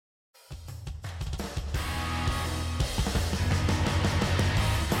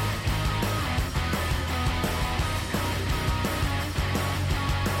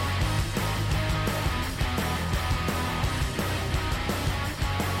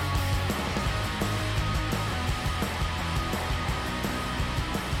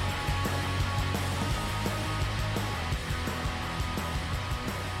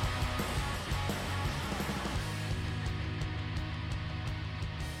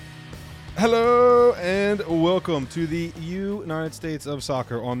Hello and welcome to the United States of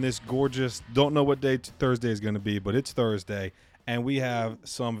Soccer on this gorgeous, don't know what day Thursday is going to be, but it's Thursday, and we have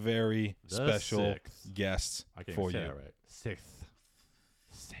some very special guests for you. Right. Sixth.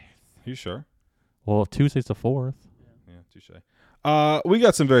 You sure? Well, Tuesday's the 4th. Yeah, touche. We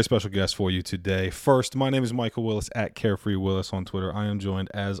got some very special guests for you today. First, my name is Michael Willis at Carefree Willis on Twitter. I am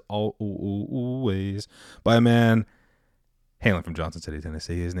joined, as always, by a man hailing from Johnson City,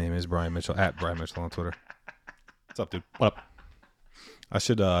 Tennessee. His name is Brian Mitchell, at Brian Mitchell on Twitter. What's up, dude? What up? I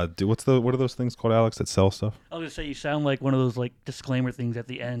should do what are those things called, Alex, that sell stuff? I was gonna say you sound like one of those like disclaimer things at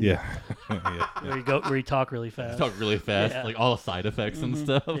the end. Yeah. Where you talk really fast. Talk really fast, Yeah. like all the side effects and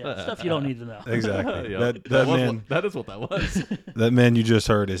stuff. Yeah, stuff you don't need to know. Exactly. Yeah, that is what that was. That man you just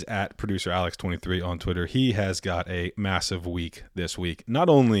heard is at producer Alex23 on Twitter. He has got a massive week this week. Not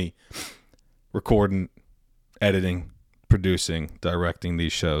only recording, editing, producing, directing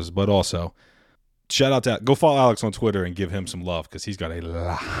these shows, but also shout out to go follow Alex on Twitter and give him some love because he's got a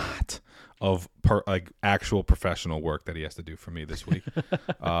lot of actual professional work that he has to do for me this week.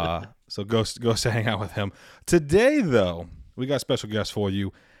 So go hang out with him. Today, though, we got special guests for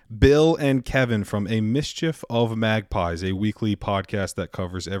you. Bill and Kevin from a Mischief of Magpies, a weekly podcast that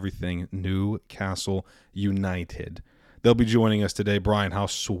covers everything Newcastle United. They'll be joining us today. Brian, how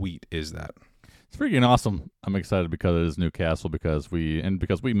sweet is that? It's freaking awesome. I'm excited because it is Newcastle because we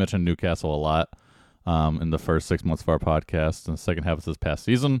mentioned Newcastle a lot in the first 6 months of our podcast and the second half of this past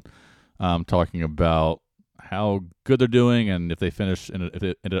season, talking about how good they're doing and if they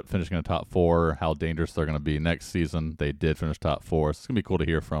ended up finishing in the top 4, how dangerous they're going to be next season. They did finish top 4, so it's going to be cool to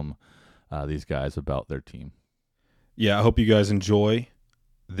hear from these guys about their team. Yeah, I hope you guys enjoy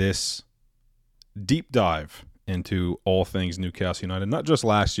this deep dive into all things Newcastle United, not just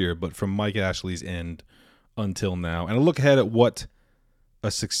last year, but from Mike Ashley's end until now. And a look ahead at what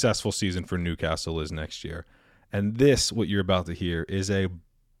a successful season for Newcastle is next year. And this, what you're about to hear, is a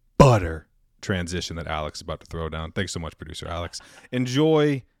butter transition that Alex is about to throw down. Thanks so much, producer Alex.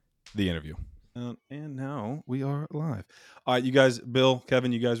 Enjoy the interview. And now we are live. All right, you guys, Bill,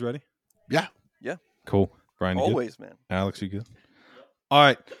 Kevin, you guys ready? Yeah. Cool. Brian, you Always, good? man. Alex, you good? All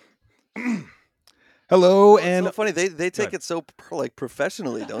right. Hello, and so funny. They take it so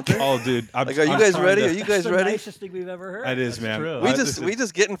professionally, don't they? oh, dude, are you guys ready? Are you guys That's the ready? nicest thing we've ever heard. That is, man. true. We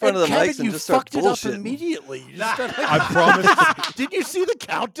just get in front of the Kevin, mics and you just start fucked it up bullshitting. immediately. You just started I promise. Did you see the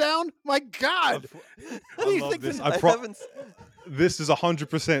countdown? My God. What do you think this. this? This is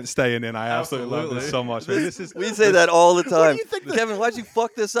 100% staying in. I absolutely love this so much. Man. We say that all the time. you think Kevin, why'd you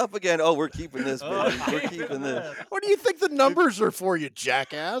fuck this up again? Oh, we're keeping this, baby. We're keeping this. What do you think the numbers are for, you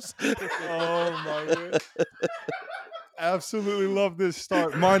jackass? Oh my God. Absolutely love this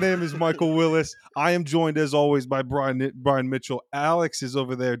start. My name is Michael Willis. I am joined as always by Brian Mitchell. Alex is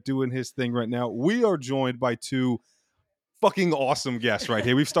over there doing his thing right now. We are joined by two fucking awesome guests right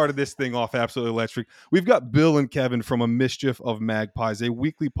here. We've started this thing off absolutely electric. We've got Bill and Kevin from a Mischief of Magpies, a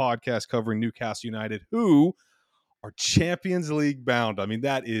weekly podcast covering Newcastle United, who are Champions League bound. I mean,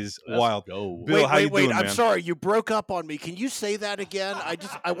 that is wild. Go. Bill, how you wait. doing, I'm man? sorry. You broke up on me. Can you say that again?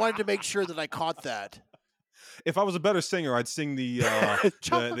 I wanted to make sure that I caught that. If I was a better singer, I'd sing the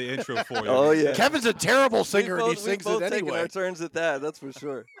intro for you. Oh yeah. Kevin's a terrible singer and he We've sings both it taken anyway. our turns at that. That's for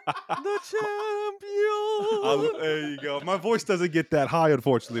sure. The champion. There you go. My voice doesn't get that high,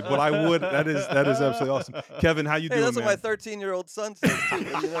 unfortunately, but I would. That is absolutely awesome. Kevin, how you Hey, doing, that's man? what my 13-year-old son says too.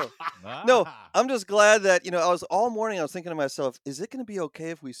 But, you know. No, I'm just glad that I was all morning. I was thinking to myself, is it going to be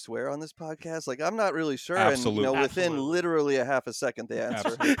okay if we swear on this podcast? Like, I'm not really sure. Absolutely. And within literally a half a second, the answer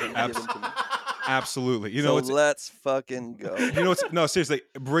has been given to me. Absolutely. You So know, it's let's fucking go. you know, no, seriously,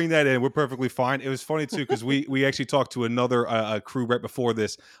 bring that in. We're perfectly fine. It was funny too because we actually talked to another crew right before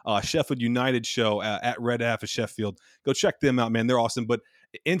this Sheffield United show at Red Half of Sheffield. Go check them out, man. They're awesome. But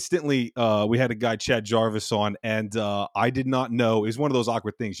instantly, we had a guy, Chad Jarvis, on, and I did not know. It was one of those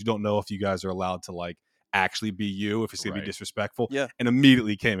awkward things. You don't know if you guys are allowed to like actually be you, if it's gonna be disrespectful. Yeah. And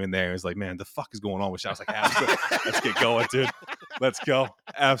immediately came in there and was like, man, the fuck is going on with you? I was like, let's get going, dude. Let's go.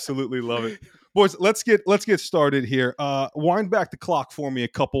 Absolutely love it. Boys, let's get started here. Wind back the clock for me a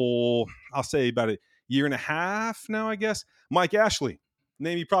couple, I'll say about a year and a half now, I guess. Mike Ashley,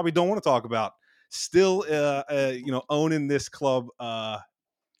 name you probably don't want to talk about. Still, owning this club.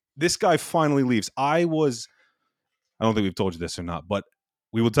 This guy finally leaves. I don't think we've told you this or not, but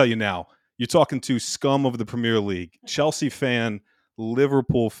we will tell you now. You're talking to scum of the Premier League, Chelsea fan,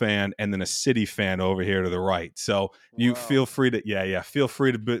 Liverpool fan, and then a City fan over here to the right. So you feel free to, feel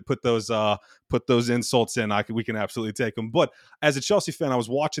free to put those insults in. We can absolutely take them. But as a Chelsea fan, I was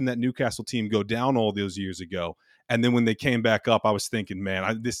watching that Newcastle team go down all those years ago, And then when they came back up, I was thinking,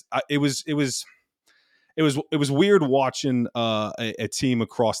 man, it was weird watching a team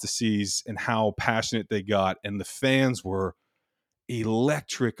across the seas and how passionate they got, and the fans were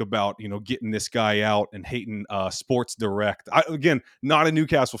electric about getting this guy out and hating Sports Direct. Again, not a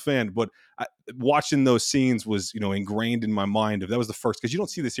Newcastle fan, but watching those scenes was ingrained in my mind. If that was the first, because you don't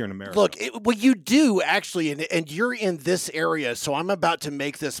see this here in America. Look, well, you do actually, and you're in this area, so I'm about to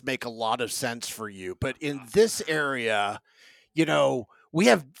make this make a lot of sense for you. But in this area, we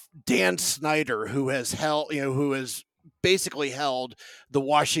have Dan Snyder, who has basically held the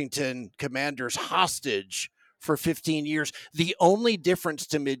Washington Commanders hostage for 15 years. The only difference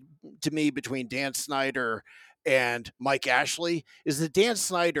to me between Dan Snyder and Mike Ashley is that Dan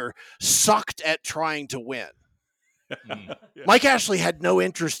Snyder sucked at trying to win. Yeah. Mike Ashley had no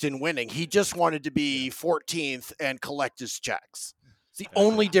interest in winning. He just wanted to be 14th and collect his checks. It's the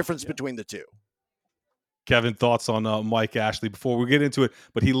only difference between the two. Kevin, thoughts on Mike Ashley before we get into it?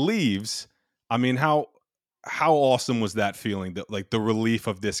 But he leaves. I mean, how awesome was that feeling? That like the relief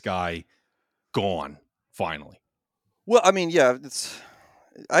of this guy gone finally. Well, I mean, yeah,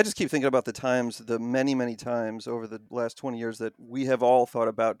 I just keep thinking about the many, many times over the last 20 years that we have all thought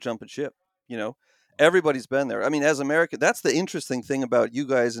about jumping ship. Everybody's been there. I mean, as America, that's the interesting thing about you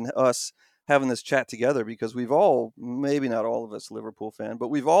guys and us having this chat together, because we've all, maybe not all of us Liverpool fan, but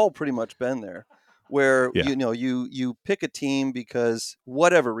we've all pretty much been there, where you pick a team because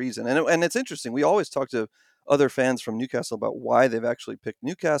whatever reason, and it's interesting. We always talk to other fans from Newcastle about why they've actually picked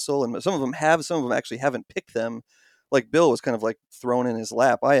Newcastle, and some of them actually haven't picked them. Like Bill was kind of like thrown in his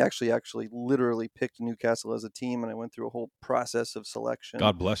lap. I actually literally picked Newcastle as a team, and I went through a whole process of selection.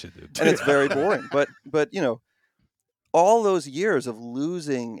 God bless you, dude. And it's very boring. But all those years of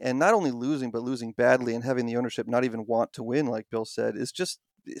losing, and not only losing, but losing badly, and having the ownership not even want to win, like Bill said, is just,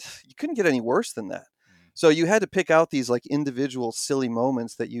 you couldn't get any worse than that. So you had to pick out these like individual silly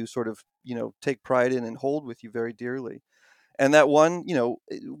moments that you sort of, take pride in and hold with you very dearly. And that one,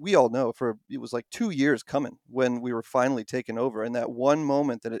 we all know it was like 2 years coming when we were finally taken over. And that one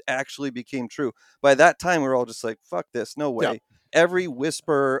moment that it actually became true. By that time, we were all just like, fuck this, no way. Yeah. Every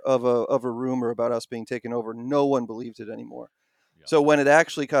whisper of a rumor about us being taken over, no one believed it anymore. Yeah. So when it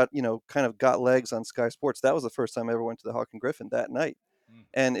actually got, kind of got legs on Sky Sports, that was the first time I ever went to the Hawk and Griffin that night.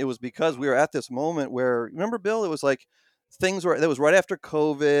 And it was because we were at this moment where, remember, Bill, it was like, that was right after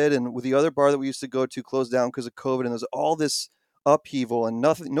COVID, and with the other bar that we used to go to closed down because of COVID, and there's all this upheaval, and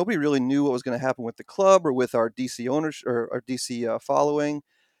nobody really knew what was going to happen with the club or with our DC owners or our DC following.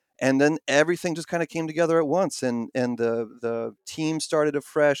 And then everything just kind of came together at once, and the team started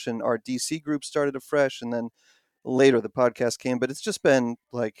afresh, and our DC group started afresh, and then later the podcast came. But it's just been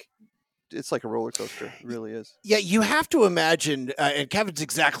like, it's like a roller coaster. It really is. Yeah, you have to imagine, and Kevin's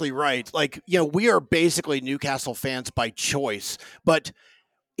exactly right. Like, we are basically Newcastle fans by choice, but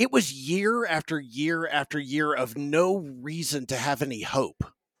it was year after year after year of no reason to have any hope,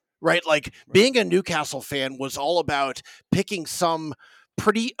 right? Like, being a Newcastle fan was all about picking some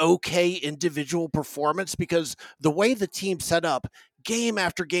pretty okay individual performance, because the way the team set up game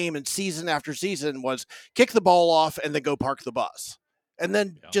after game and season after season was kick the ball off and then go park the bus. And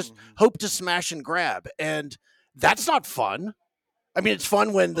then just hope to smash and grab. And that's not fun. I mean, it's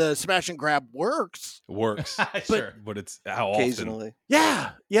fun when the smash and grab works. It works. Sure. But it's how Occasionally.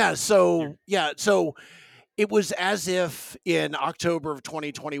 often. Yeah. So it was as if in October of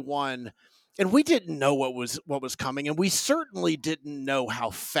 2021, and we didn't know what was coming, and we certainly didn't know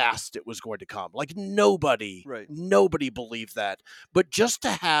how fast it was going to come. Like, nobody believed that. But just to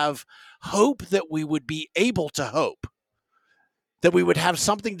have hope that we would be able to hope, that we would have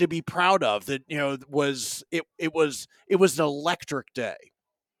something to be proud of, that it was an electric day.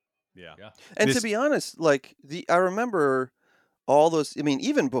 Yeah. And to be honest, like I remember all those. I mean,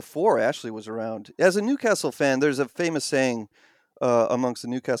 even before Ashley was around, as a Newcastle fan, there's a famous saying amongst the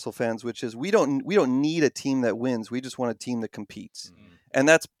Newcastle fans, which is, we don't need a team that wins. We just want a team that competes. Mm-hmm. And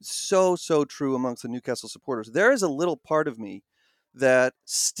that's so true amongst the Newcastle supporters. There is a little part of me that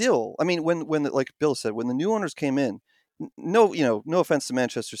still, I mean, when like Bill said, when the new owners came in, no offense to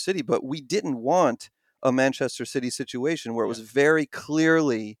Manchester City, but we didn't want a Manchester City situation where it was very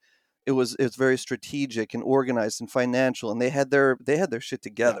clearly, it was very strategic and organized and financial, and they had their shit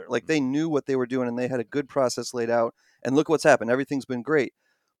together. Like, they knew what they were doing, and they had a good process laid out. And look what's happened. Everything's been great.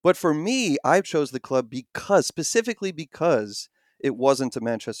 But for me, I chose the club specifically because it wasn't a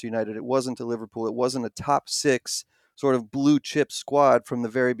Manchester United, it wasn't a Liverpool, it wasn't a top six sort of blue chip squad from the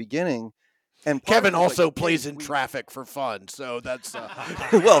very beginning. And part Kevin of it was also like, plays hey, in we- traffic for fun, so that's.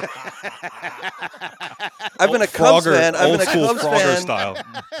 Well, I've been a Cubs Frogger, fan. I've old been a school Cubs Frogger fan. style.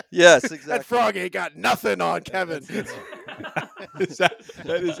 Yes, That exactly. frog ain't got nothing on Kevin. That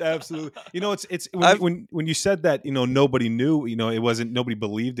is absolutely. It's I've- when you said that, nobody knew. It wasn't, nobody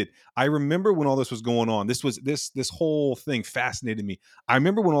believed it. I remember when all this was going on. This whole thing fascinated me. I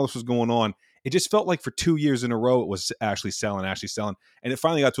remember when all this was going on. It just felt like for 2 years in a row it was actually selling, and it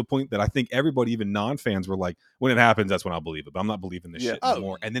finally got to a point that I think everybody, even non-fans, were like, when it happens, that's when I'll believe it. But I'm not believing this Yeah. shit Oh.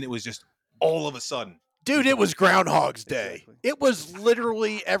 anymore. And then it was just all of a sudden. Dude, it was Groundhog's Day. Exactly. It was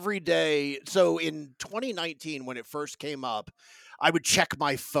literally every day. So in 2019, when it first came up, I would check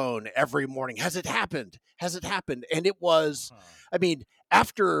my phone every morning. Has it happened? Has it happened? And it was, I mean,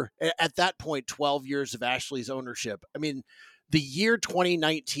 after, at that point, 12 years of Ashley's ownership, I mean, the year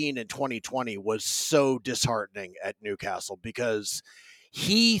 2019 and 2020 was so disheartening at Newcastle because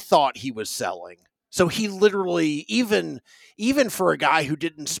he thought he was selling. So he literally, even for a guy who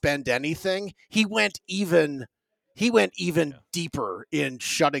didn't spend anything, he went even deeper in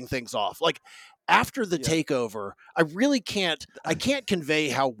shutting things off. Like after the takeover, I can't convey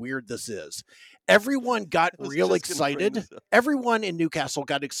how weird this is. Everyone got I was real just gonna bring excited. this up. Everyone in Newcastle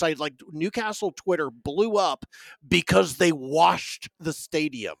got excited. Like Newcastle Twitter blew up because they washed the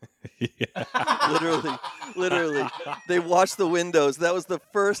stadium. literally, they washed the windows. That was the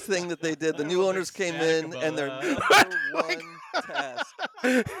first thing that they did. The new owners came in, and their number one task: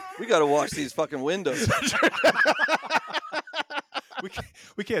 we got to wash these fucking windows.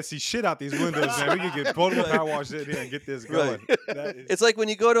 We can't see shit out these windows, man. We can get portable power wash in here and get this going. That is- It's like when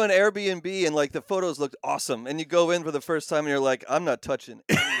you go to an Airbnb and like the photos looked awesome, and you go in for the first time and you're like, I'm not touching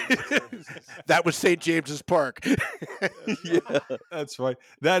any of this. That was St. James's Park. Yeah. That's right.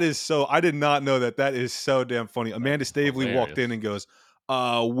 That is so. I did not know that. That is so damn funny. Amanda Stavely walked in and goes,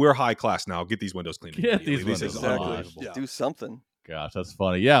 "We're high class now. Get these windows cleaned. Get immediately. these This is windows Exactly. unbelievable." Yeah. Do something. Gosh, that's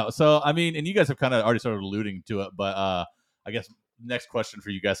funny. Yeah. So I mean, and you guys have kind of already started alluding to it, but I guess next question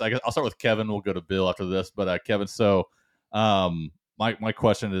for you guys. I guess I'll start with Kevin. We'll go to Bill after this. But Kevin, so my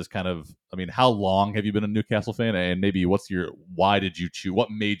question is kind of, I mean, how long have you been a Newcastle fan, and maybe why did you choose?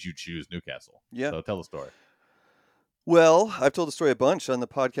 What made you choose Newcastle? Yeah. So tell the story. Well, I've told the story a bunch on the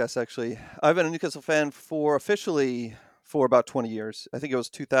podcast, actually. I've been a Newcastle fan officially for about 20 years. I think it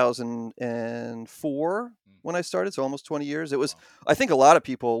was 2004 when I started, so almost 20 years. It was, I think a lot of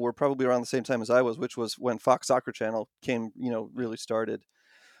people were probably around the same time as I was, which was when Fox Soccer Channel really started.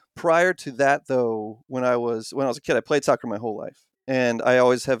 Prior to that, though, when I was a kid, I played soccer my whole life. And I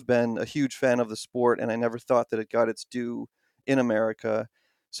always have been a huge fan of the sport, and I never thought that it got its due in America.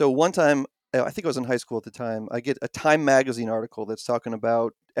 So one time, I think I was in high school at the time, I get a Time magazine article that's talking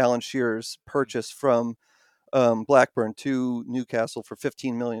about Alan Shearer's purchase from Blackburn to Newcastle for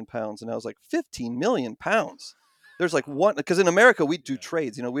 £15 million. And I was like, £15 million? There's like one, because in America, we do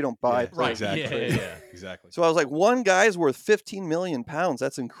trades. We don't buy players. Exactly. Yeah. Exactly. So I was like, one guy's worth £15 million.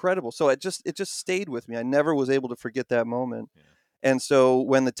 That's incredible. So it just stayed with me. I never was able to forget that moment. Yeah. And so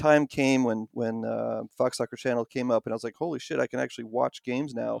when the time came when Fox Soccer Channel came up, and I was like, holy shit, I can actually watch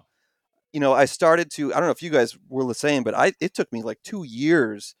games now. I started to, I don't know if you guys were the same, but it took me like 2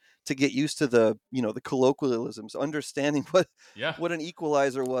 years to get used to the colloquialisms, understanding what an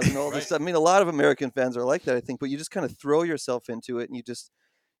equalizer was and all this stuff. I mean, a lot of American fans are like that, I think, but you just kind of throw yourself into it, and you just,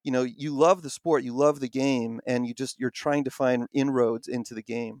 you love the sport, you love the game, and you're trying to find inroads into the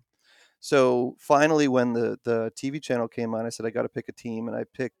game. So finally, when the TV channel came on, I said, I got to pick a team, and I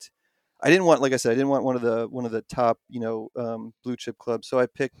didn't want, like I said, I didn't want one of the top, blue chip clubs. So I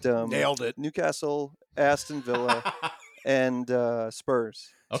picked Nailed it. Newcastle, Aston Villa, and Spurs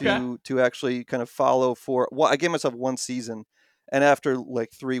Okay. to actually kind of follow for. Well, I gave myself one season, and after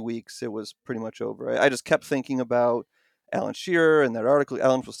like 3 weeks, it was pretty much over. I just kept thinking about Alan Shearer and that article.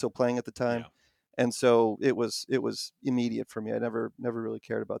 Alan was still playing at the time. Yeah. And so it was immediate for me. I never really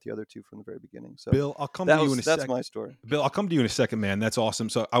cared about the other two from the very beginning. So Bill, I'll come to you in a second. that's my story. Bill, I'll come to you in a second, man. That's awesome.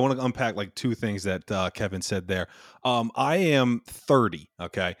 So I want to unpack like two things that Kevin said there. I am 30.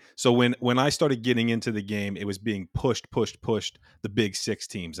 Okay. So when I started getting into the game, it was being pushed the big six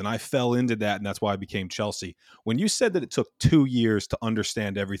teams. And I fell into that. And that's why I became Chelsea. When you said that it took 2 years to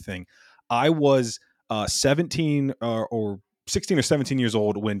understand everything, I was 17 or 16 or 17 years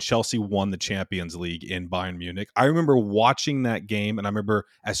old when Chelsea won the Champions League in Bayern Munich. I remember watching that game, and I remember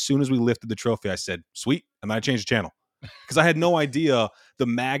as soon as we lifted the trophy, I said, sweet, and I changed the channel. because I had no idea the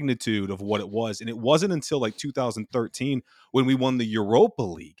magnitude of what it was. And it wasn't until like 2013 when we won the Europa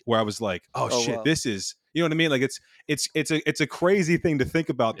League where I was like, oh shit, wow. this is, you know what I mean? Like it's a crazy thing to think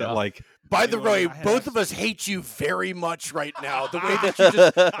about that. Yeah. Like, By you the know, way, I had both access of us to- hate you very much right now. The way that you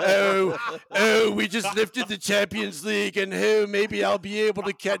just, we just lifted the Champions League, and maybe I'll be able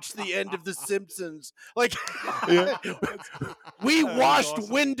to catch the end of The Simpsons. Like, Yeah. we That is washed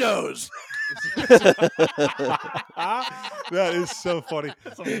awesome. windows. That is so funny.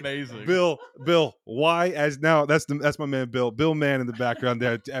 That's amazing. Bill, why as now that's my man Bill Mann in the background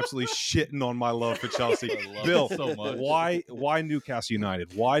there, absolutely shitting on my love for Chelsea. I love Bill, it so much. why Newcastle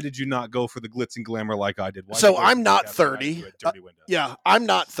United? Why did you not go for the glitz and glamour like I did? Why So did you go for I'm not Newcastle United 30. who had dirty windows? Yeah, I'm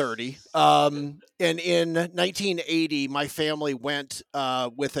not 30. And in 1980, my family went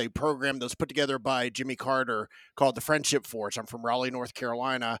with a program that was put together by Jimmy Carter called the Friendship Force. I'm from Raleigh, North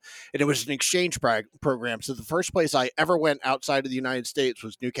Carolina, and it was an exchange program. So the first place I ever went outside of the United States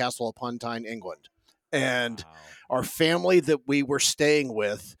was Newcastle upon Tyne, England. And our family that we were staying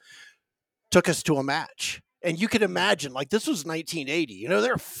with took us to a match. And you can imagine, like, this was 1980. You know,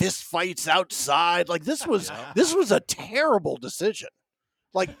 there were fist fights outside. Like, this was a terrible decision.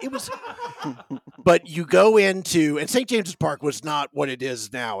 Like, it was. But you go into, and St. James's Park was not what it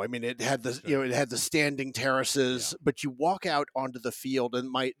is now. I mean, it had the it had the standing terraces. But you walk out onto the field,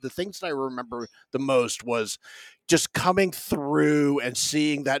 and the things that I remember the most was just coming through and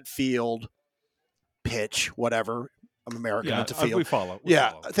seeing that field, pitch, whatever. I'm American. Yeah, It's a field. we follow.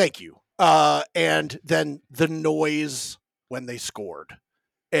 Yeah, thank you. And then the noise when they scored.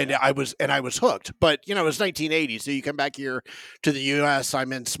 And I was hooked. But you know, it was 1980, so you come back here to the U.S.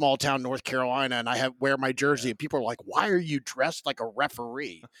 I'm in small town North Carolina, and I wear my jersey, and people are like, "Why are you dressed like a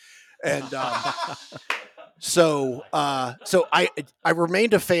referee?" And so I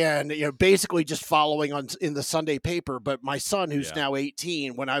remained a fan, you know, basically just following in the Sunday paper. But my son, who's now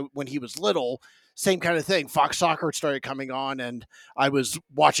 18, when he was little, same kind of thing. Fox Soccer started coming on, and I was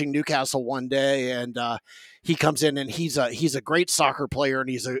watching Newcastle one day, and he comes in, and he's a great soccer player, and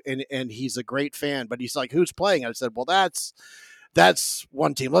he's a great fan. But he's like, "Who's playing?" I said, "Well, that's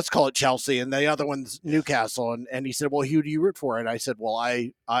one team. Let's call it Chelsea, and the other one's Newcastle." And he said, "Well, who do you root for?" And I said, "Well,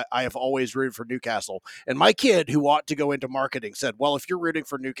 I have always rooted for Newcastle." And my kid, who ought to go into marketing, said, "Well, if you're rooting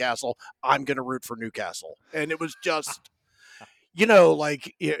for Newcastle, I'm going to root for Newcastle." And it was just. You know,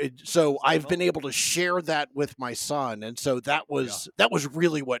 like, so I've been able to share that with my son, and so that was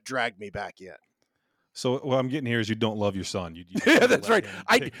really what dragged me back in. So what I'm getting here is you don't love your son. You Yeah, that's right.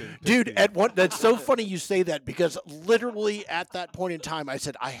 dude. That's so funny you say that, because literally at that point in time, I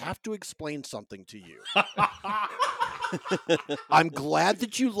said, I have to explain something to you. I'm glad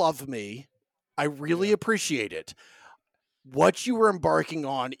that you love me. I really appreciate it. What you were embarking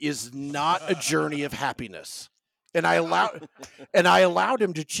on is not a journey of happiness. And I allowed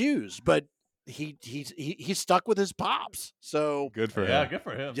him to choose, but he stuck with his pops. So Good for Yeah, him. good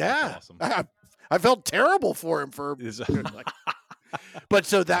for him. yeah, awesome. I felt terrible for him for. But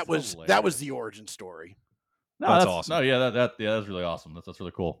so that was hilarious. the origin story. No, That's awesome. No, yeah, that's really awesome. That's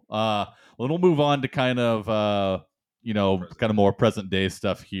really cool. Well, we'll move on to kind of kind of more present day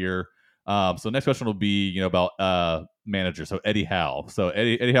stuff here. So next question will be about manager. So Eddie Howe. So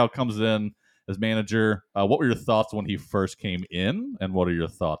Eddie Howe comes in as manager. What were your thoughts when he first came in, and what are your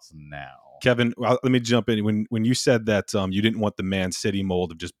thoughts now? Kevin, let me jump in. When you said that you didn't want the Man City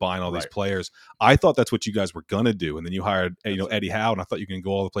mold of just buying all these players, I thought that's what you guys were gonna do, and then you hired Eddie Howe, and I thought you were gonna go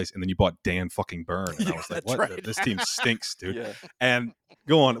all the place, and then you bought Dan fucking Byrne, and I was like, that's what? right. This team stinks, dude. Yeah. And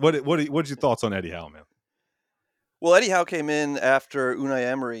go on. What's your thoughts on Eddie Howe, man? Well, Eddie Howe came in after Unai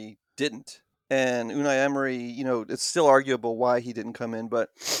Emery didn't. And Unai Emery, you know, it's still arguable why he didn't come in, but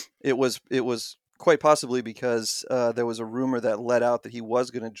it was quite possibly because there was a rumor that let out that he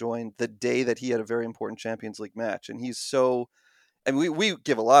was going to join the day that he had a very important Champions League match. And he's so, and we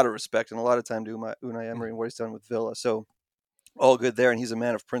give a lot of respect and a lot of time to Unai Emery and what he's done with Villa. So all good there. And he's a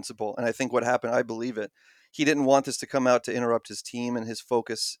man of principle. And I think what happened, I believe it. He didn't want this to come out to interrupt his team and his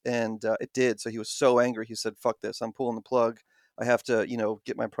focus. And it did. So he was so angry. He said, fuck this. I'm pulling the plug. I have to,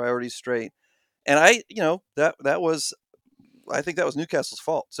 get my priorities straight. And I think that was Newcastle's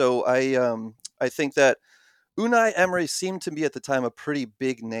fault. So I think that Unai Emery seemed to be at the time a pretty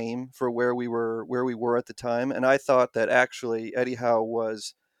big name for where we were at the time. And I thought that actually Eddie Howe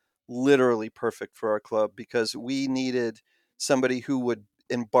was literally perfect for our club because we needed somebody who would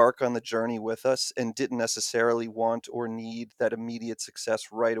embark on the journey with us and didn't necessarily want or need that immediate success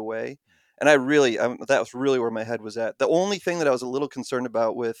right away. And that was really where my head was at. The only thing that I was a little concerned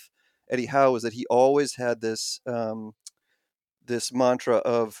about with Eddie Howe was that he always had this this mantra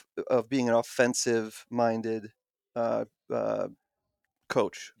of being an offensive minded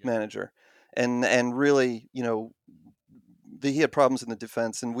coach, manager, and really, he had problems in the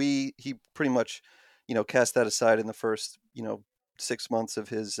defense, and he pretty much, cast that aside in the first, 6 months of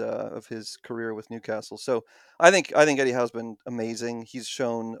his career with Newcastle. So I think Eddie Howe's been amazing. He's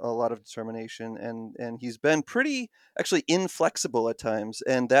shown a lot of determination, and he's been pretty actually inflexible at times,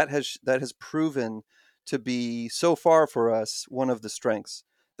 and that has proven to be so far for us one of the strengths.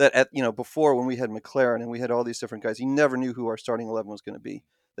 That before, when we had McLaren and we had all these different guys, you never knew who our starting 11 was going to be.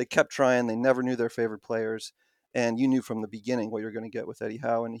 They kept trying. They never knew their favorite players. And you knew from the beginning what you're going to get with Eddie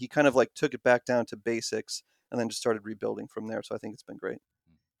Howe. And he kind of like took it back down to basics and then just started rebuilding from there. So I think it's been great.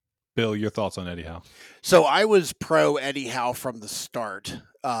 Bill, your thoughts on Eddie Howe? So I was pro Eddie Howe from the start.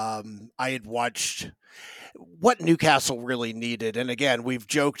 I had watched what Newcastle really needed. And again, we've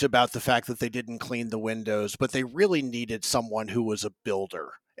joked about the fact that they didn't clean the windows, but they really needed someone who was a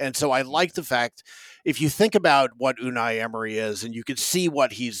builder. And so I like the fact, if you think about what Unai Emery is, and you could see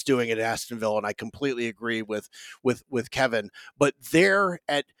what he's doing at Aston Villa, and I completely agree with Kevin, but there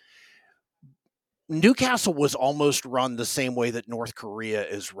at Newcastle was almost run the same way that North Korea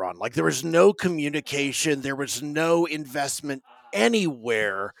is run. Like, there was no communication, there was no investment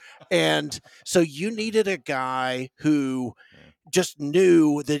anywhere. And so you needed a guy who just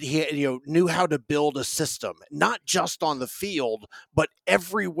knew that he knew how to build a system, not just on the field, but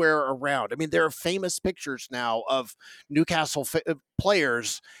everywhere around. I mean, there are famous pictures now of Newcastle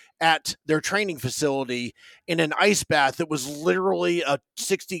players at their training facility in an ice bath that was literally a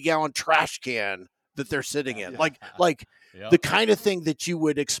 60-gallon trash can that they're sitting in. Like the kind of thing that you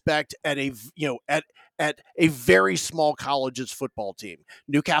would expect at a at a very small college's football team.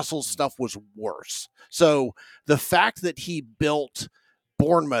 Newcastle's stuff was worse. So the fact that he built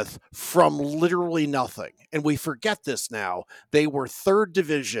Bournemouth from literally nothing, and we forget this now, they were third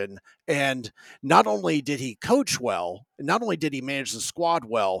division, and not only did he coach well, not only did he manage the squad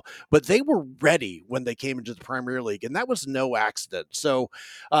well, but they were ready when they came into the Premier League, and that was no accident. So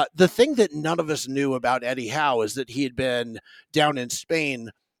the thing that none of us knew about Eddie Howe is that he had been down in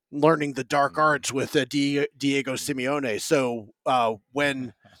Spain learning the dark arts with Diego Simeone. So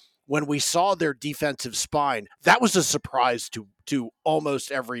when we saw their defensive spine, that was a surprise to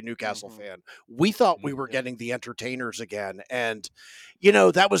almost every Newcastle fan. We thought we were getting the entertainers again, and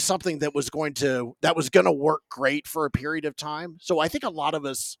that was something that was going to work great for a period of time. So I think a lot of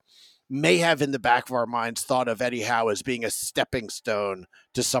us may have in the back of our minds thought of Eddie Howe as being a stepping stone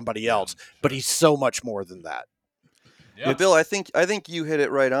to somebody else, but he's so much more than that. Yeah. Bill, I think you hit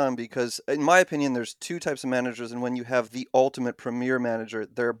it right on, because in my opinion, there's two types of managers, and when you have the ultimate premier manager,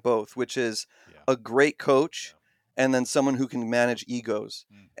 they're both, which is a great coach and then someone who can manage egos.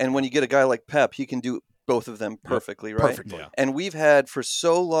 And when you get a guy like Pep, he can do both of them perfectly, right? Perfectly. Yeah. And we've had for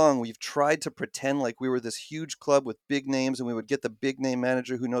so long, we've tried to pretend like we were this huge club with big names, and we would get the big name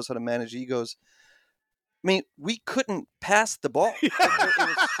manager who knows how to manage egos. I mean, we couldn't pass the ball. It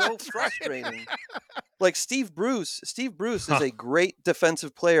was so frustrating. Like Steve Bruce is a great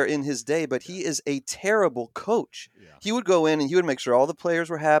defensive player in his day, but he is a terrible coach. Yeah. He would go in and he would make sure all the players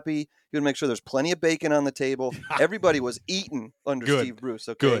were happy. He would make sure there's plenty of bacon on the table. Everybody was eating under Steve Bruce.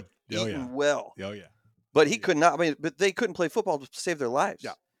 Okay, good, well. Oh yeah. But he could not. I mean, but they couldn't play football to save their lives.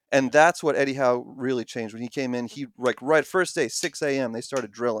 Yeah. And that's what Eddie Howe really changed when he came in. He right first day, 6 a.m. they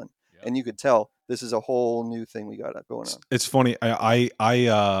started drilling, and you could tell this is a whole new thing we got going on. It's funny.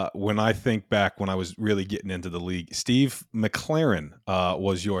 I when I think back when I was really getting into the league, Steve McLaren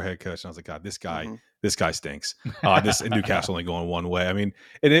was your head coach. And I was like, God, this guy stinks. This Newcastle only going one way. I mean,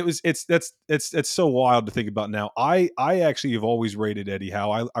 and it's so wild to think about now. I actually have always rated Eddie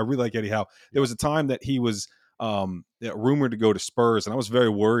Howe. I really like Eddie Howe. There was a time that he was rumored to go to Spurs, and I was very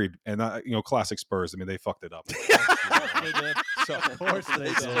worried. And classic Spurs. I mean, they fucked it up. So, of course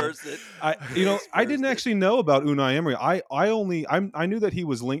they did. I didn't actually know about Unai Emery. I knew that he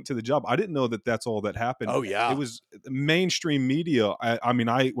was linked to the job. I didn't know that that's all that happened. Oh yeah, it was mainstream media. When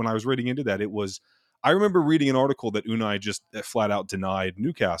I was reading into that, I remember reading an article that Unai just flat out denied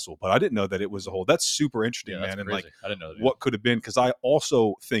Newcastle, but I didn't know that it was a whole. That's super interesting, man. And crazy. I didn't know that what could have been, because I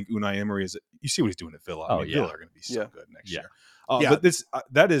also think Unai Emery you see what he's doing at Villa. Villa are going to be so good next year. But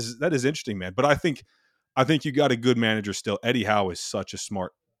that is interesting, man. But I think you got a good manager still. Eddie Howe is such a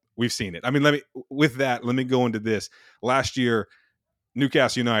smart. We've seen it. I mean, let me go into this. Last year,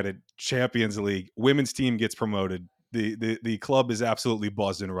 Newcastle United, Champions League, women's team gets promoted. The club is absolutely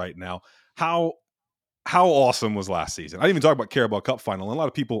buzzing right now. How awesome was last season? I didn't even talk about Carabao Cup final. And a lot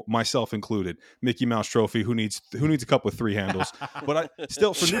of people, myself included, Mickey Mouse Trophy. Who needs a cup with 3 handles? But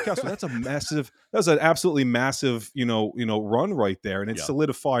still, for Newcastle, that's an absolutely massive, run right there, and it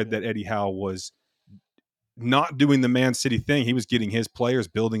solidified that Eddie Howe was not doing the Man City thing. He was getting his players,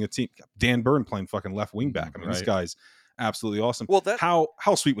 building a team. Dan Burn playing fucking left wing back. I mean, this guy's absolutely awesome. Well,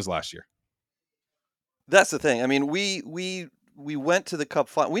 how sweet was last year? That's the thing. I mean, we went to the Cup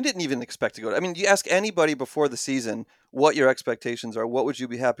final. We didn't even expect to go. I mean, you ask anybody before the season what your expectations are. What would you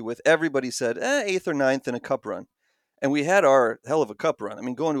be happy with? Everybody said 8th or 9th in a Cup run. And we had our hell of a Cup run. I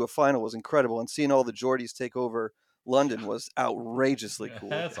mean, going to a final was incredible. And seeing all the Geordies take over London was outrageously cool.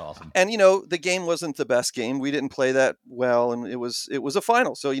 That's awesome. And, you know, the game wasn't the best game. We didn't play that well. And it was a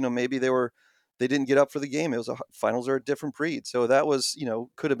final. So, you know, maybe they didn't get up for the game. Finals are a different breed. So that was, you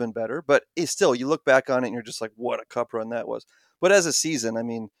know, could have been better. But still, you look back on it and you're just like, what a Cup run that was. But as a season, I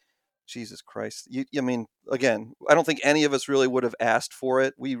mean, Jesus Christ. I mean, again, I don't think any of us really would have asked for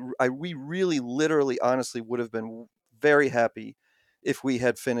it. We really, literally, honestly would have been very happy if we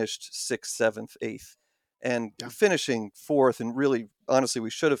had finished 6th, 7th, 8th. And finishing 4th, and really, honestly,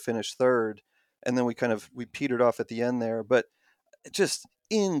 we should have finished 3rd. And then we petered off at the end there. But just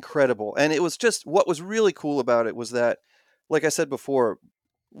incredible. And it was just, what was really cool about it was that, like I said before,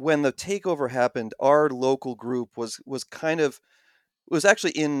 when the takeover happened, our local group was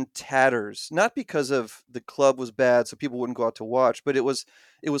actually in tatters, not because of the club was bad, so people wouldn't go out to watch, but it was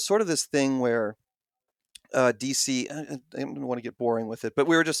sort of this thing where DC, I don't want to get boring with it, but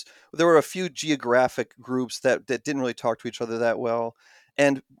there were a few geographic groups that didn't really talk to each other that well.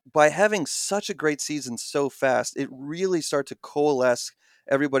 And by having such a great season so fast, it really started to coalesce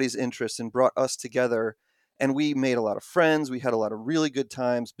everybody's interests and brought us together. And we made a lot of friends. We had a lot of really good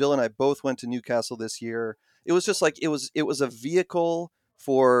times. Bill and I both went to Newcastle this year. It was just like, it was a vehicle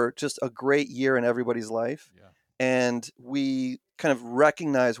for just a great year in everybody's life. Yeah. And we kind of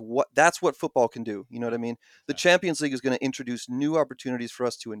recognize that's what football can do. You know what I mean? The Champions League is going to introduce new opportunities for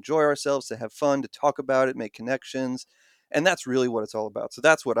us to enjoy ourselves, to have fun, to talk about it, make connections. And that's really what it's all about. So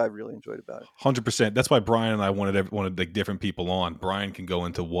that's what I really enjoyed about it. 100%. That's why Brian and I wanted like different people on. Brian can go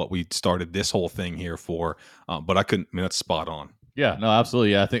into what we started this whole thing here for, but I couldn't. I mean, that's spot on. Yeah, no,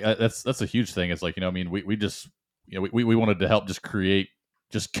 absolutely. Yeah, I think that's a huge thing. It's like, you know, I mean, we just, you know, we wanted to help just create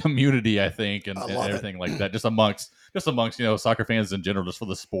just community, I think, and everything like that, just amongst you know, soccer fans in general, just for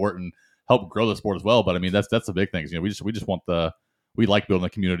the sport and help grow the sport as well. But I mean, that's the big thing. You know, we just want we like building a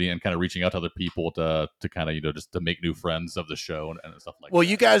community and kind of reaching out to other people to kind of, you know, just to make new friends of the show and stuff like that. Well,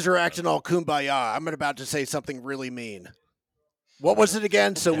 you guys are acting all kumbaya. I'm about to say something really mean. What was it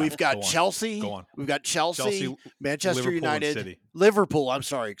again? So we've got Chelsea. Go on. We've got Chelsea, Manchester Liverpool, United, and City. Liverpool. I'm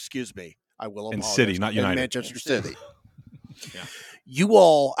sorry. Excuse me. I will apologize. And City, not United. And Manchester City. Yeah.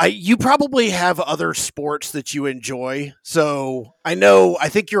 You probably have other sports that you enjoy. So I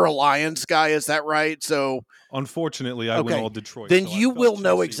think you're a Lions guy. Is that right? So unfortunately, I went all Detroit. Then so you will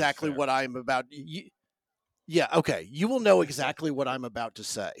know exactly what I'm about. Yeah, okay. You will know exactly what I'm about to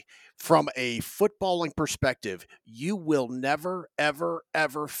say. From a footballing perspective, you will never, ever,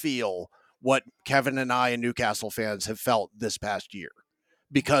 ever feel what Kevin and I and Newcastle fans have felt this past year.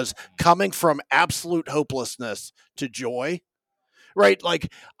 Because coming from absolute hopelessness to joy, right?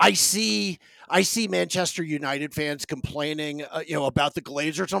 Like I see Manchester United fans complaining, about the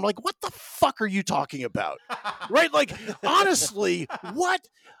Glazers. I'm like, what the fuck are you talking about? Right? Like, honestly,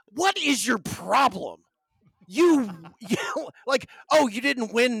 what is your problem? You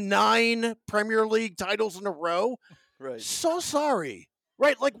didn't win 9 Premier League titles in a row. Right. So sorry.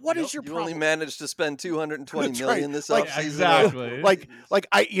 Right, like what is your problem? You only managed to spend $220 million this like, offseason.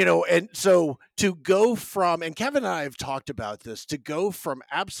 Exactly. And so to go from, and Kevin and I have talked about this, to go from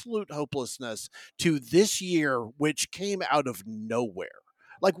absolute hopelessness to this year, which came out of nowhere.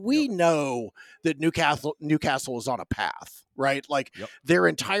 Like we know that Newcastle is on a path, right? Like their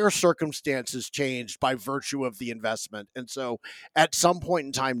entire circumstances changed by virtue of the investment. And so at some point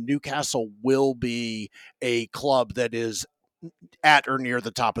in time, Newcastle will be a club that is at or near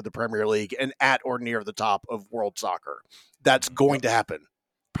the top of the Premier League and at or near the top of world soccer. That's going to happen.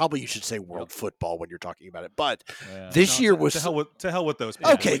 Probably you should say world football when you're talking about it. But this year was... To hell with those.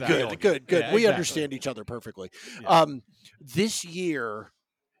 Okay, exactly. good. Yeah, we understand each other perfectly. Yeah. This year,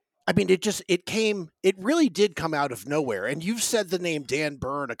 I mean, it really did come out of nowhere. And you've said the name Dan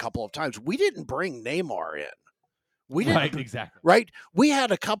Burn a couple of times. We didn't bring Neymar in. We didn't, right, exactly. Right. We had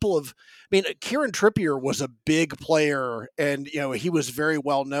a couple of, Kieran Trippier was a big player and, he was very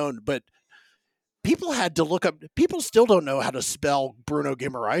well known, but people had to look up, people still don't know how to spell Bruno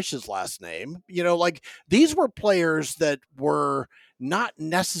Guimaraes' last name. These were players that were not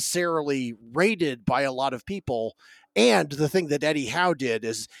necessarily rated by a lot of people. And the thing that Eddie Howe did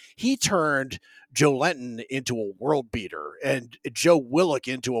is he turned Joe Lenton into a world beater and Joe Willock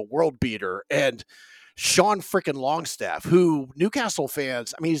into a world beater. And Sean frickin' Longstaff, who Newcastle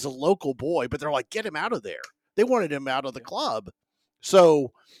fans, I mean, he's a local boy, but they're like, get him out of there. They wanted him out of the club.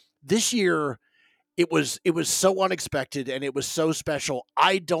 So this year, it was so unexpected and it was so special.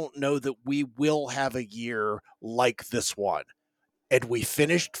 I don't know that we will have a year like this one. And we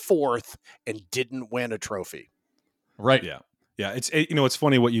finished 4th and didn't win a trophy. Right. Yeah. Yeah. It's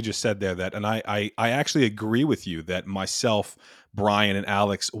funny what you just said there, and I actually agree with you that myself, Brian, and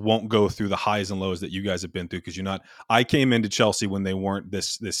Alex won't go through the highs and lows that you guys have been through, because I came into Chelsea when they weren't the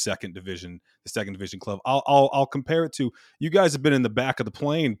second division club. I'll compare it to, you guys have been in the back of the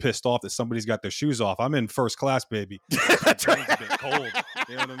plane pissed off that somebody's got their shoes off. I'm in first class, baby. That's right. It's a bit cold.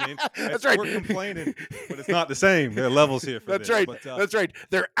 You know what I mean? That's right. We're complaining, but it's not the same. There are levels here for That's this. right. But, That's right.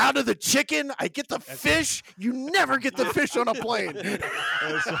 They're out of the chicken. I get the fish. You never get the fish on a plane.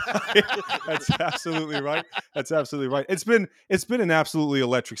 That's absolutely right. That's absolutely right. It's been an absolutely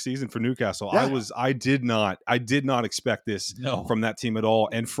electric season for Newcastle. Yeah. I did not expect this from that team at all.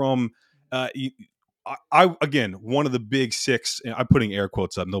 And from I again, one of the big six, I'm putting air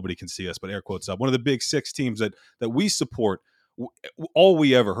quotes up, nobody can see us, but air quotes up, one of the big six teams that we support. All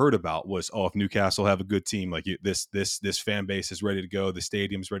we ever heard about was, if Newcastle have a good team, like this fan base is ready to go, the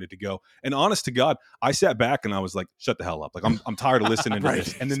stadium's ready to go. And honest to God, I sat back and I was like, shut the hell up. Like I'm tired of listening to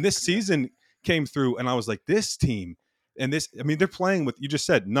this. And then this season came through and I was like, this team, and this, I mean, they're playing with, you just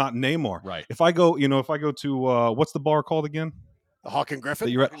said, not Neymar. Right. If I go to what's the bar called again? The Hawk and Griffin?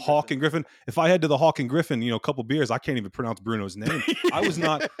 That you're at Hawk and Griffin. If I head to the Hawk and Griffin, a couple beers, I can't even pronounce Bruno's name. I was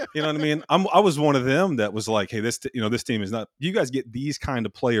not, you know what I mean? I was one of them that was like, hey, this team is not, you guys get these kind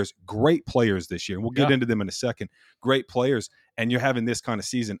of players, great players this year. And we'll get into them in a second. Great players. And you're having this kind of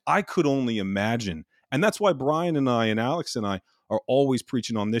season. I could only imagine. And that's why Brian and I and Alex and I are always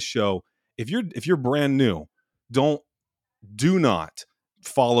preaching on this show. If you're brand new, do not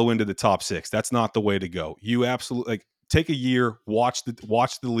follow into the top 6. That's not the way to go. You absolutely, like, take a year, watch the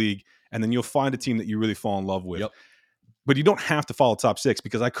league, and then you'll find a team that you really fall in love with. Yep. But you don't have to follow top 6,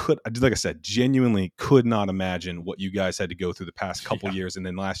 because like I said, genuinely could not imagine what you guys had to go through the past couple years, and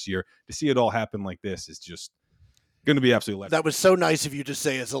then last year to see it all happen like this is just going to be absolutely electric. That was so nice of you to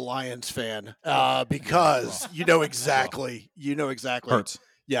say as a Lions fan, because you know exactly. Hurts.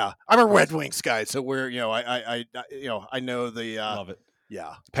 Yeah, I'm a Red Wings guy, so we're I know the Love it.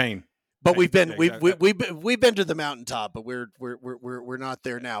 yeah. Pain. But we've been Yeah, exactly. we've been to the mountaintop, but we're not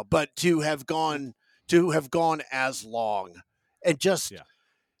there now. But to have gone as long and just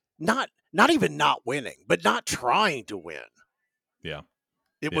not even not winning, but not trying to win. Yeah.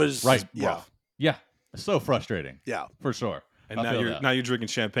 It was right. Yeah. Yeah. So frustrating. Yeah. For sure. And now you're drinking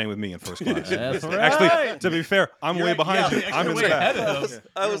champagne with me in first class. That's right. Actually, to be fair, I'm way behind you. actually I'm in the way ahead back. of them.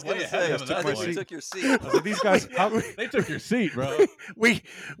 I was You're going way to ahead say, of them, I that's think you why. took your seat. I was like, these guys, They took your seat, bro.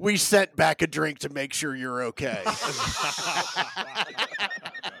 We sent back a drink to make sure you're okay.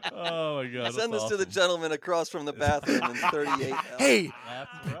 Oh my god. Send this that's to the awesome. gentleman across from the bathroom in 38. Hey,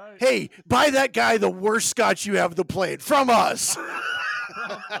 That's right. hey, buy that guy the worst scotch you have to play it from us.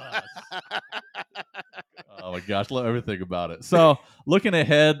 Oh my gosh, love everything about it. So, looking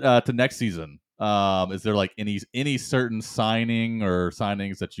ahead to next season, is there like any certain signing or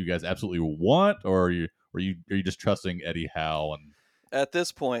signings that you guys absolutely want, or are you just trusting Eddie Howe? And At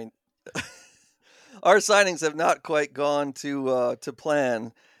this point, our signings have not quite gone to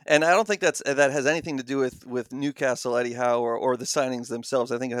plan, and I don't think that has anything to do with Newcastle, Eddie Howe, or the signings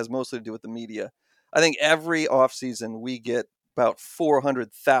themselves. I think it has mostly to do with the media. I think every offseason we get about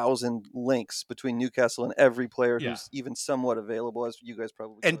 400,000 links between Newcastle and every player who's even somewhat available, as you guys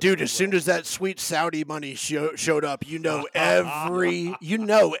probably. And dude, as soon as that sweet Saudi money showed up, every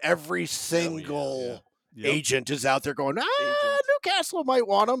single agent is out there going, Newcastle might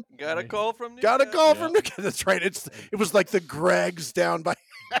want him. Got a call from Newcastle. Got a call from Newcastle. That's right. It was like the Gregs down by.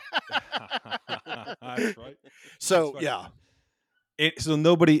 That's right. So That's right. yeah. So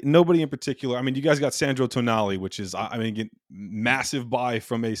nobody in particular. I mean, you guys got Sandro Tonali, which is, massive buy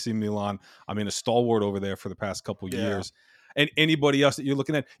from AC Milan. I mean, a stalwart over there for the past couple years. And anybody else that you're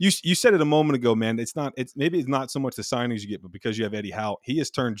looking at, you said it a moment ago, man. It's maybe it's not so much the signings you get, but because you have Eddie Howe, he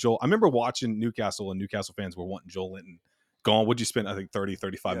has turned Joel. I remember watching Newcastle, and Newcastle fans were wanting Joel Linton gone. Would you spend, I think,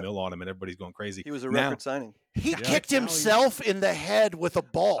 35 mil on him, and everybody's going crazy. He was a record signing. He kicked himself in the head with a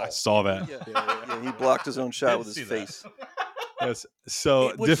ball. I saw that. Yeah, he blocked his own shot with his face. Yes.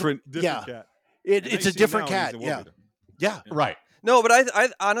 So different cat. It's a different cat. Yeah. right. No, but I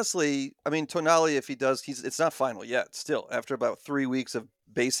honestly, Tonali, if he does, it's not final yet. Still, after about 3 weeks of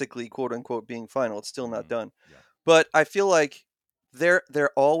basically quote unquote being final, it's still not done. Yeah. But I feel like there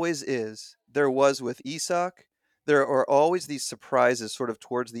always is. There was with Isak. There are always these surprises sort of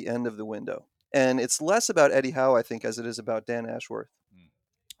towards the end of the window. And it's less about Eddie Howe, I think, as it is about Dan Ashworth,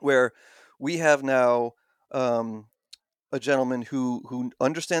 where we have now a gentleman who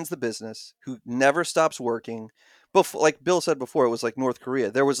understands the business, who never stops working. Like Bill said before, it was like North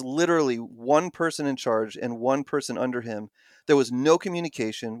Korea. There was literally one person in charge and one person under him. There was no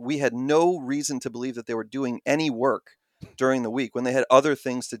communication. We had no reason to believe that they were doing any work during the week when they had other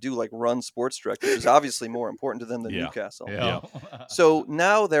things to do, like run Sports Direct, which is obviously more important to them than Newcastle. Yeah. So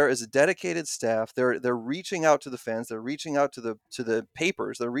now there is a dedicated staff. They're reaching out to the fans. They're reaching out to the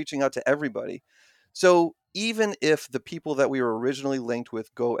papers. They're reaching out to everybody. So even if the people that we were originally linked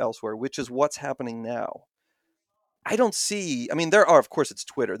with go elsewhere, which is what's happening now, I don't see. I mean, there are, of course, it's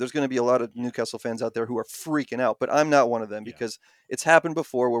Twitter. There's going to be a lot of Newcastle fans out there who are freaking out, but I'm not one of them because it's happened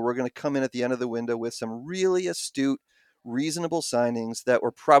before where we're going to come in at the end of the window with some really astute, reasonable signings that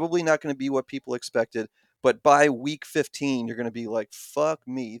were probably not going to be what people expected. But by week 15, you're going to be like, fuck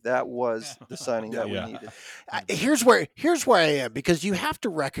me, that was the signing that we needed. Here's where I am, because you have to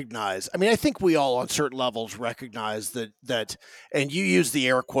recognize, I mean, I think we all on certain levels recognize that, and you use the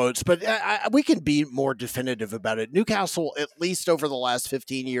air quotes, but we can be more definitive about it. Newcastle, at least over the last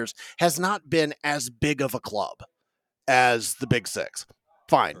 15 years, has not been as big of a club as the Big Six.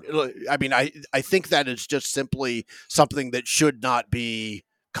 Fine. I mean, I think that is just simply something that should not be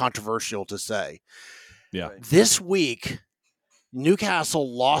controversial to say. Yeah. Right. This week,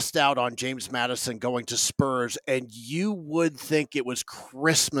 Newcastle lost out on James Maddison going to Spurs, and you would think it was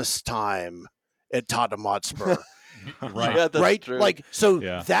Christmas time at Tottenham Hotspur. Right. Yeah, that's Right? true. Like, so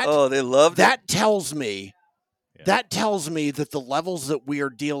they loved that tells me that the levels that we are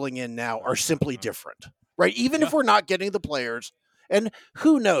dealing in now are simply different. Right? Even if we're not getting the players. And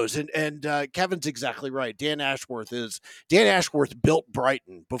who knows? And Kevin's exactly right. Dan Ashworth built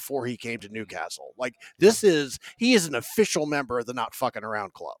Brighton before he came to Newcastle. Like he is an official member of the Not Fucking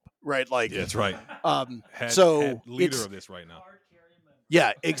Around Club, right? Like that's right. So leader of this right now.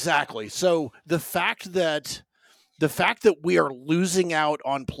 Yeah, exactly. So the fact that we are losing out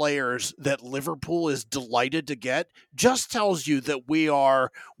on players that Liverpool is delighted to get just tells you that we're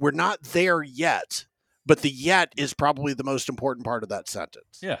not there yet. But the yet is probably the most important part of that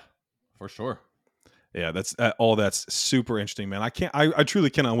sentence. Yeah, for sure. Yeah, that's that's super interesting, man. I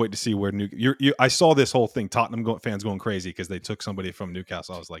truly cannot wait to see where I saw this whole thing, Tottenham fans going crazy because they took somebody from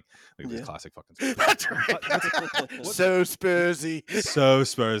Newcastle. I was like, look at this classic fucking Spurs. That's right. So Spursy. So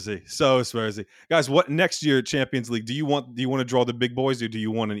Spursy. Guys, what next year Champions League? Do you want to draw the big boys or do you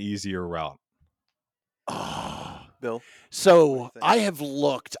want an easier route? Bill. So I have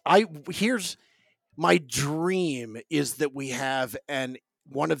looked. My dream is that we have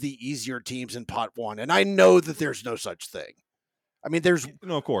one of the easier teams in pot one, and I know that there's no such thing. I mean, there's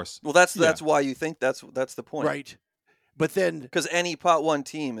no, of course. Well, that's why you think that's the point, right? But then because any pot one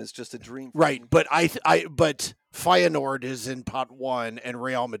team is just a dream, right? But but Feyenoord is in pot one, and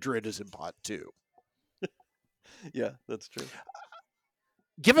Real Madrid is in pot two. Yeah, that's true.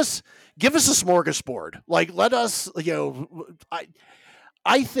 Give us a smorgasbord. Like, let us,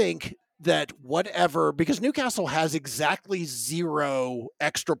 I think that because Newcastle has exactly 0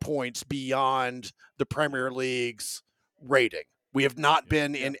 extra points beyond the Premier League's rating. We have not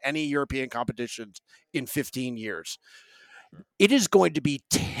been in any European competitions in 15 years. It is going to be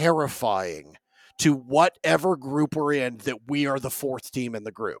terrifying to whatever group we're in that we are the 4th team in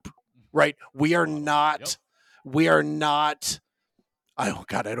the group, right? We are not, oh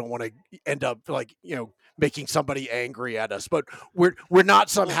God, I don't want to end up making somebody angry at us, but we're not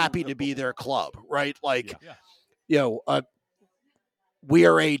some happy to be their club, right? Like, we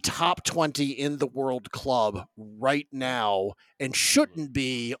are a top 20 in the world club right now and shouldn't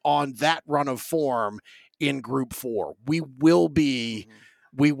be on that run of form in Group 4. We will be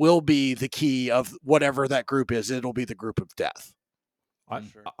the key of whatever that group is. It'll be the group of death.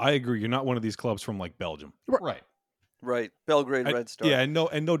 I agree. You're not one of these clubs from like Belgium. Right. Right, Belgrade Red Star. Yeah, and no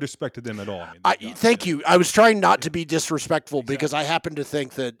disrespect to them at all. I mean, thank you. I was trying not to be disrespectful because I happen to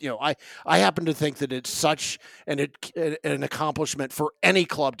think that I happen to think that it's such an accomplishment for any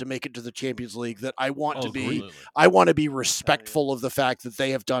club to make it to the Champions League that I want to be respectful of the fact that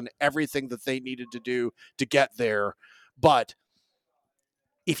they have done everything that they needed to do to get there. But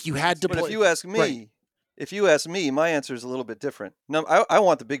if you had to, if you ask me. Right. If you ask me, my answer is a little bit different. I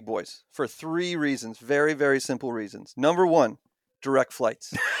want the big boys for 3 reasons, very, very simple reasons. Number 1, direct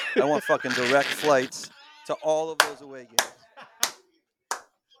flights. I want fucking direct flights to all of those away games.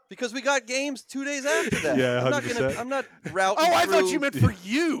 Because we got games 2 days after that. Yeah, I'm 100%. I'm not routing. Oh, I thought through- you meant for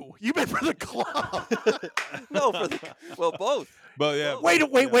you. You meant for the club. No, well, both. But yeah,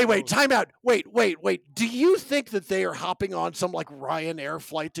 Wait. Time out. Wait. Do you think that they are hopping on some like Ryanair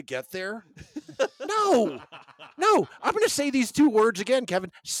flight to get there? No. I'm going to say these 2 words again,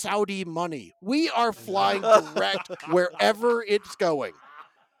 Kevin. Saudi money. We are flying direct wherever it's going.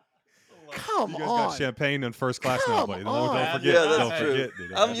 Come You guys on. got champagne in first class now, Come buddy. on. Don't forget. Yeah, that's don't true. forget,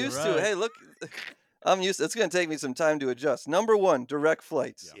 dude. I'm That's used right. to it. Hey, look, I'm used. It's going to take me some time to adjust. Number 1, direct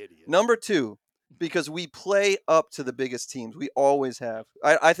flights. Idiot. Number 2, because we play up to the biggest teams. We always have.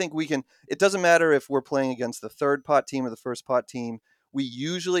 I think we can. It doesn't matter if we're playing against the third pot team or the first pot team. We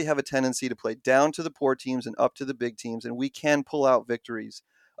usually have a tendency to play down to the poor teams and up to the big teams, and we can pull out victories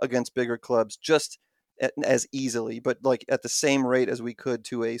against bigger clubs just as easily, but like at the same rate as we could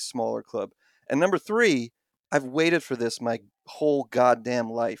to a smaller club. And number 3, I've waited for this my whole goddamn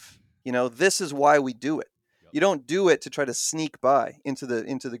life. This is why we do it. You don't do it to try to sneak by into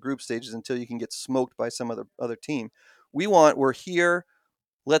the group stages until you can get smoked by some other team. We're here.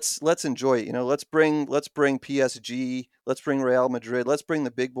 Let's enjoy it. Let's bring PSG. Let's bring Real Madrid. Let's bring the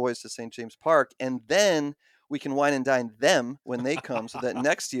big boys to St. James Park, and then we can wine and dine them when they come, so that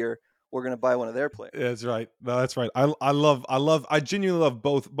next year we're going to buy one of their players. That's right. No, that's right. I genuinely love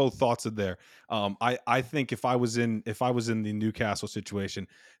both thoughts in there. I think if I was in the Newcastle situation,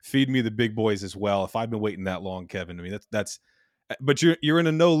 feed me the big boys as well. If I've been waiting that long, Kevin, I mean that's. But you're in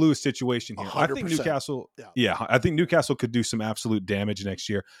a no lose situation here. I think 100%. Newcastle, I think Newcastle could do some absolute damage next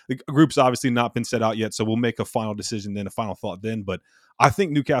year. The group's obviously not been set out yet, so we'll make a final decision then, a final thought then. But I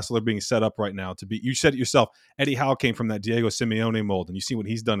think Newcastle are being set up right now to be. You said it yourself. Eddie Howe came from that Diego Simeone mold, and you see what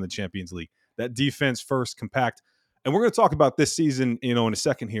he's done in the Champions League. That defense first, compact, and we're going to talk about this season, in a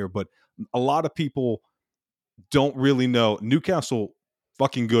second here. But a lot of people don't really know Newcastle.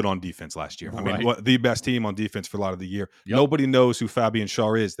 Fucking good on defense last year. I mean, the best team on defense for a lot of the year. Yep. Nobody knows who Fabian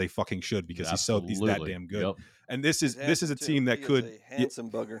Schär is. They fucking should, because he's that Absolutely. damn good. Yep. And this is a team that He could. is a handsome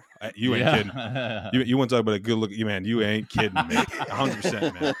bugger. You ain't kidding. You want to talk about a good look, man? You ain't kidding, man.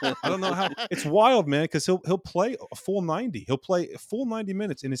 100%, man. I don't know how. It's wild, man, because he'll play a full 90. He'll play a full 90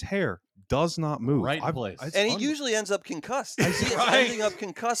 minutes, and his hair does not move. Right place. And he usually ends up concussed. He is ending up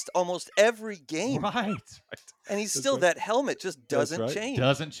concussed almost every game. Right. And he's still, that helmet just doesn't change.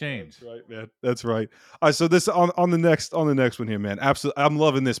 Doesn't change. That's right, man. That's right. All right, so this on the next one here, man. Absolutely, I'm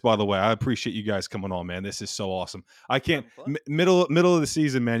loving this. By the way, I appreciate you guys coming on, man. This is so awesome. I can't middle of the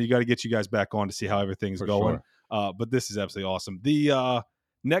season, man. You got to get you guys back on to see how everything's For going. sure. But this is absolutely awesome. The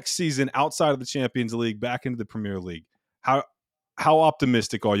next season, outside of the Champions League, back into the Premier League. How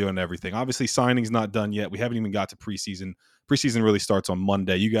optimistic are you on everything? Obviously, signing's not done yet. We haven't even got to preseason. Preseason really starts on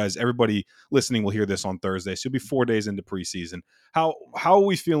Monday. You guys, everybody listening will hear this on Thursday. So it'll be 4 days into preseason. How are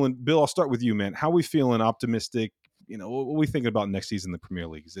we feeling? Bill, I'll start with you, man. How are we feeling? Optimistic? What are we thinking about next season in the Premier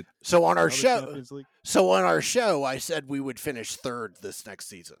League? Is it So on our another show, Champions League? I said we would finish 3rd this next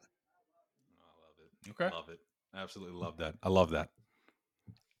season. I love it. Okay. Love it. Absolutely love that. I love that.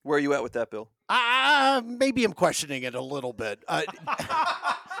 Where are you at with that, Bill? Maybe I'm questioning it a little bit. But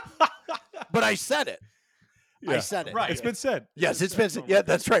I said it. I said it. Right. It's been said. Yes, it's been. Yeah,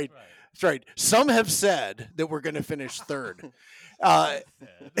 that's right. That's right. Some have said that we're going to finish 3rd. I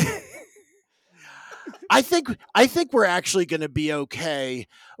think we're actually going to be okay.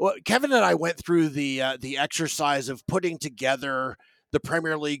 Well, Kevin and I went through the exercise of putting together the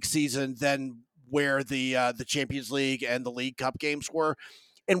Premier League season, then where the Champions League and the League Cup games were.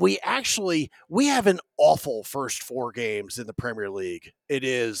 And we have an awful first 4 games in the Premier League.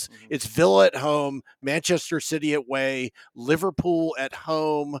 It's Villa at home, Manchester City away, Liverpool at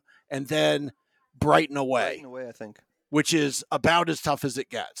home, and then Brighton away. Brighton away, I think. Which is about as tough as it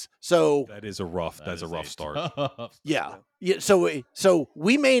gets. So That's a rough start. yeah. So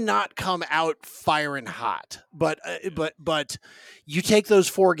we may not come out firing hot, but you take those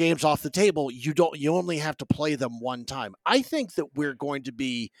 4 games off the table, you only have to play them one time. I think that we're going to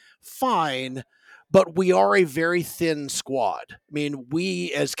be fine, but we are a very thin squad. I mean,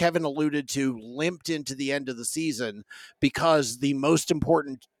 we, as Kevin alluded to, limped into the end of the season because the most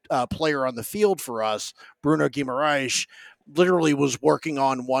important player on the field for us, Bruno Guimaraes, literally was working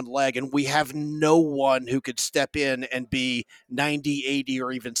on one leg, and we have no one who could step in and be 90, 80,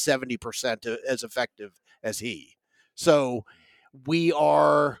 or even 70% as effective as he. So we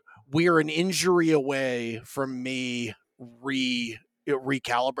are an injury away from me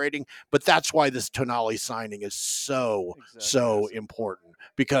recalibrating, but that's why this Tonali signing is so important,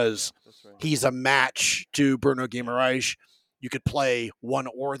 because he's a match to Bruno Guimaraes. You could play one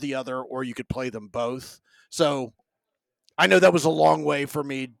or the other, or you could play them both. So I know that was a long way for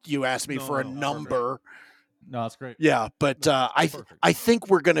me. You asked me for a No, number. No, that's great. Yeah, but Perfect. I think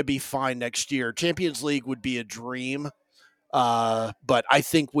we're going to be fine next year. Champions League would be a dream, but I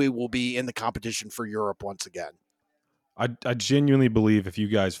think we will be in the competition for Europe once again. I genuinely believe if you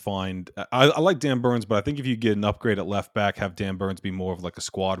guys find, I like Dan Burns, but I think if you get an upgrade at left back, have Dan Burns be more of like a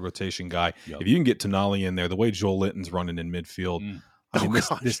squad rotation guy. Yep. If you can get Tonali in there, the way Joel Linton's running in midfield, I mean,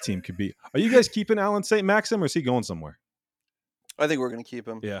 gosh. this team could be. Are you guys keeping Alan St. Maxim, or is he going somewhere? I think we're going to keep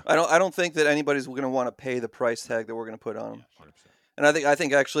him. Yeah. I don't think that anybody's going to want to pay the price tag that we're going to put on him. 100%. And I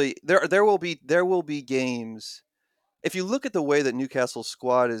think actually there will be games. If you look at the way that Newcastle's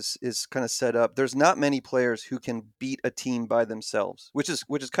squad is kind of set up, there's not many players who can beat a team by themselves, which has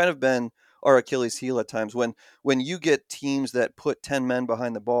kind of been our Achilles heel at times. When you get teams that put 10 men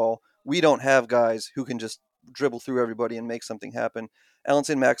behind the ball, we don't have guys who can just dribble through everybody and make something happen. Alan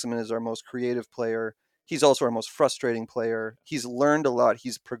St. Maximin is our most creative player. He's also our most frustrating player. He's learned a lot.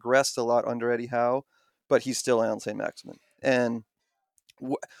 He's progressed a lot under Eddie Howe, but he's still Alan St. Maximin. And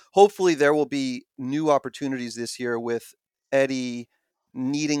hopefully there will be new opportunities this year with Eddie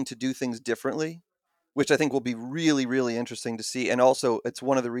needing to do things differently, which I think will be really, really interesting to see. And also, it's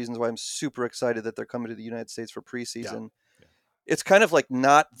one of the reasons why I'm super excited that they're coming to the United States for preseason. Yeah. It's kind of like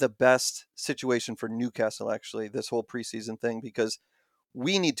not the best situation for Newcastle, actually, this whole preseason thing, because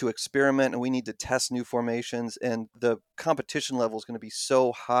we need to experiment and we need to test new formations, and the competition level is going to be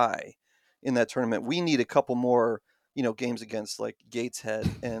so high in that tournament. We need a couple more games against like Gateshead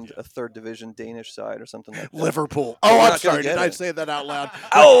and a third division Danish side or something like that. Liverpool. But Oh, we're I'm not sorry. gonna Did get I it. say that out loud?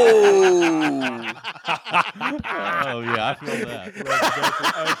 Oh! Oh yeah, I feel that.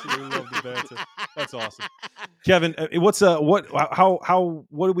 I absolutely love the banter. That's awesome. Kevin, what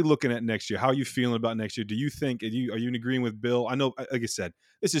are we looking at next year? How are you feeling about next year? Do you think, are you in agreeing with Bill? I know, like I said,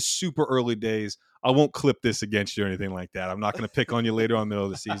 this is super early days. I won't clip this against you or anything like that. I'm not going to pick on you later on in the middle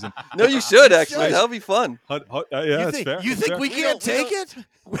of the season. No, you should actually. That'll be fun. Yeah, You that's think, fair. You That's think fair. we can't take it?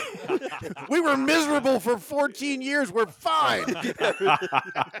 We were miserable for 14 years. We're fine.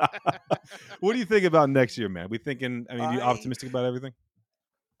 What do you think about next year, man? We thinking, are you optimistic about everything?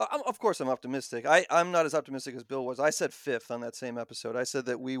 Of course, I'm optimistic. I'm not as optimistic as Bill was. I said fifth on that same episode. I said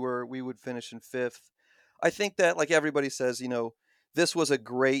that we would finish in fifth. I think that, like everybody says, this was a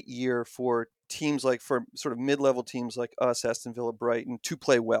great year for teams for sort of mid-level teams like us, Aston Villa, Brighton, to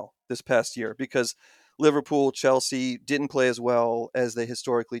play well this past year, because Liverpool, Chelsea didn't play as well as they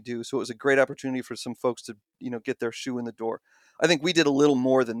historically do. So it was a great opportunity for some folks to, get their shoe in the door. I think we did a little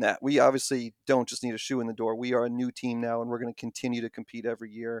more than that. We obviously don't just need a shoe in the door. We are a new team now, and we're going to continue to compete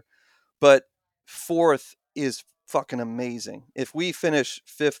every year. But fourth is fucking amazing. If we finish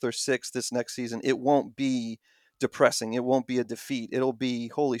fifth or sixth this next season, it won't be depressing. It won't be a defeat. It'll be,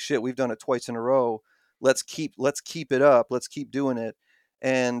 holy shit, we've done it twice in a row. Let's keep it up. Let's keep doing it.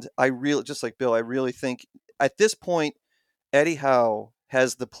 And I really, just like Bill, I really think at this point, Eddie Howe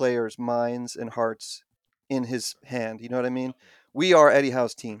has the players' minds and hearts in his hand. You know what I mean? We are Eddie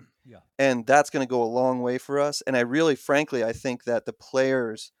Howe's team. Yeah. And that's going to go a long way for us. And I really, frankly, I think that the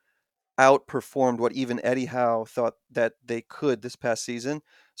players outperformed what even Eddie Howe thought that they could this past season.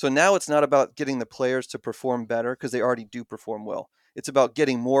 So now it's not about getting the players to perform better, because they already do perform well. It's about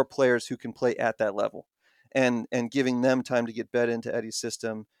getting more players who can play at that level and giving them time to get bed into Eddie's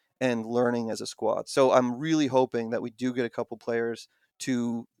system and learning as a squad. So I'm really hoping that we do get a couple players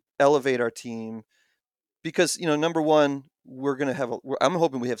to elevate our team, because, number one, we're going to have I'm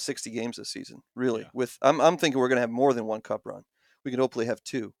hoping we have 60 games this season, really. Yeah. I'm thinking we're going to have more than one cup run. We could hopefully have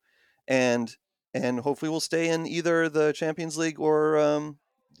two. And hopefully we'll stay in either the Champions League or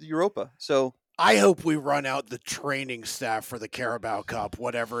Europa. So I hope we run out the training staff for the Carabao Cup,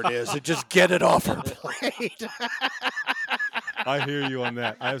 whatever it is, and just get it off our plate. I hear you on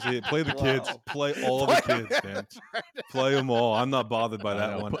that. I say play the kids. Play all the kids, man. Play them all. I'm not bothered by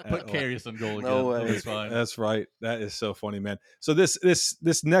that one. Put Karius in goal again. No way. It'll be fine. That's right. That is so funny, man. So this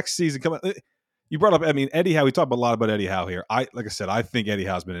next season coming. You brought up, Eddie Howe. We talked a lot about Eddie Howe here. Like I said, I think Eddie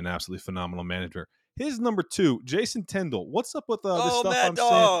Howe's been an absolutely phenomenal manager. His number two, Jason Tyndall. What's up with this stuff Mad I'm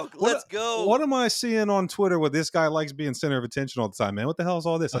Dog, seeing? let's go. What am I seeing on Twitter where this guy likes being center of attention all the time, man? What the hell is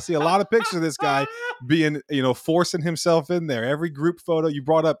all this? I see a lot of pictures of this guy being, forcing himself in there. Every group photo you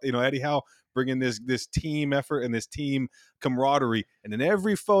brought up, Eddie Howe bringing this team effort and this team camaraderie. And in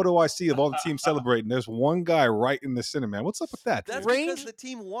every photo I see of all the teams celebrating, there's one guy right in the center, man. What's up with that? That's Range- because the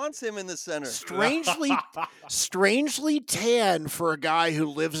team wants him in the center. Strangely tan for a guy who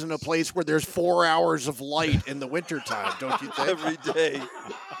lives in a place where there's 4 hours of light in the wintertime, don't you think? Every day.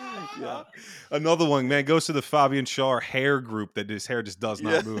 Yeah. Another one, man, goes to the Fabian Schär hair group that his hair just does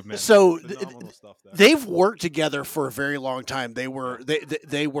not move, man. So Phenomenal stuff there. they've worked together for a very long time. They were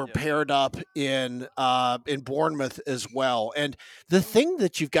they were paired up in Bournemouth as well. And the thing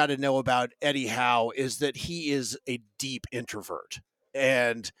that you've got to know about Eddie Howe is that he is a deep introvert,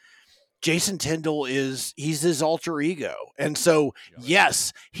 and Jason Tyndall he's his alter ego. And so,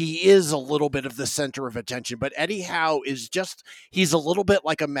 yes, he is a little bit of the center of attention, but Eddie Howe is he's a little bit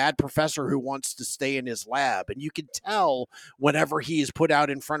like a mad professor who wants to stay in his lab. And you can tell whenever he is put out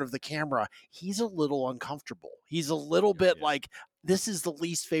in front of the camera, he's a little uncomfortable. He's a little bit like, this is the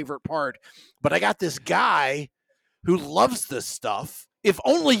least favorite part, but I got this guy who loves this stuff. If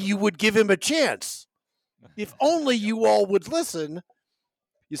only you would give him a chance. If only you all would listen.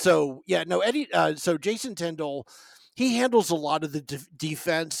 So Eddie. So Jason Tyndall, he handles a lot of the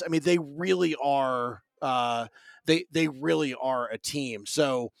defense. I mean, they really are. They really are a team.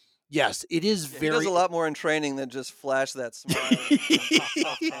 So yes, it is very. He does a lot more in training than just flash that smile.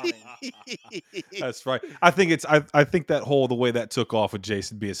 That's right. I think I think that the way that took off with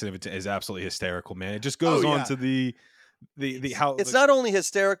Jason being is absolutely hysterical, man. It just goes on to the how it's not only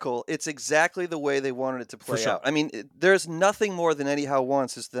hysterical, it's exactly the way they wanted it to play out. I mean, there's nothing more than Eddie Howe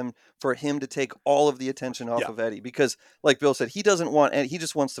wants is for him to take all of the attention off of Eddie, because like Bill said, he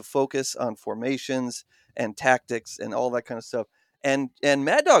just wants to focus on formations and tactics and all that kind of stuff. And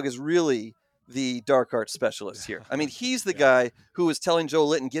Mad Dog is really the dark arts specialist here. I mean, he's the guy who was telling Joe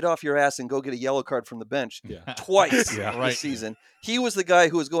Litton, get off your ass and go get a yellow card from the bench twice this season. He was the guy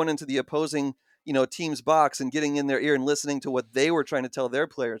who was going into the opposing team's box and getting in their ear and listening to what they were trying to tell their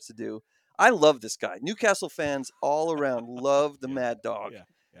players to do. I love this guy. Newcastle fans all around love the Mad Dog.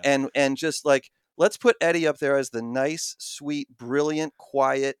 And just like, let's put Eddie up there as the nice, sweet, brilliant,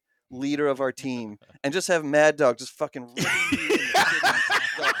 quiet leader of our team, and just have Mad Dog just fucking the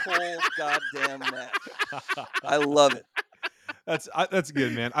whole goddamn match. I love it. That's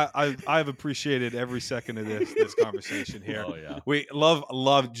good, man. I've appreciated every second of this conversation here. Oh yeah, we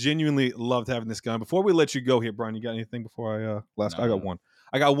genuinely loved having this guy. Before we let you go here, Brian, you got anything before I last? No.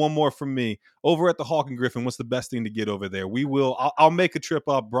 I got one more from me over at the Hawk and Griffin. What's the best thing to get over there? I'll make a trip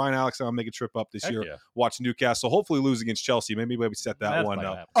up. Brian, Alex, and I'll make a trip up this year. Watch Newcastle. Hopefully lose against Chelsea. Maybe we set that one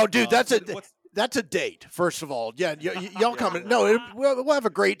up. Oh, dude, that's a date. First of all, y'all come. No, we'll have a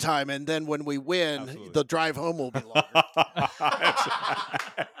great time, and then when we win, the drive home will be longer.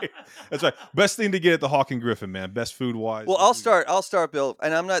 That's right. Best thing to get at the Hawk and Griffin, man. Best food wise. Well, I'll start, Bill.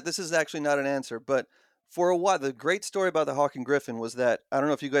 And I'm not. This is actually not an answer, but for a while, the great story about the Hawk and Griffin was that, I don't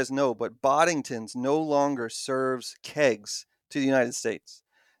know if you guys know, but Boddington's no longer serves kegs to the United States.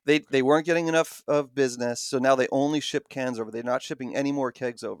 They weren't getting enough of business, so now they only ship cans over. They're not shipping any more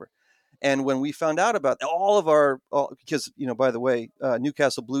kegs over. And when we found out about because, by the way,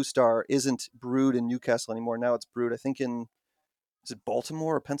 Newcastle Blue Star isn't brewed in Newcastle anymore. Now it's brewed, I think, is it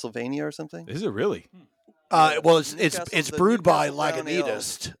Baltimore or Pennsylvania or something? Is it really? Well, it's brewed by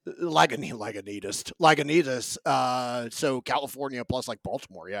Lagunitas. So California plus like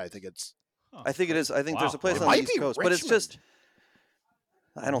Baltimore. Yeah, I think it's. I think it is. I think there's a place on the East Coast, but it's just.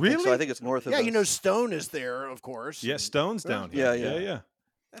 I don't think so. I think it's north of. Yeah, Stone is there, of course. Yeah, Stone's down here. Yeah.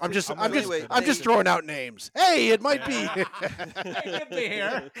 I'm just throwing out names. Hey, it might be. It could be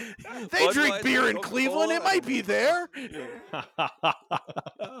here. They drink beer in Cleveland. It might be there.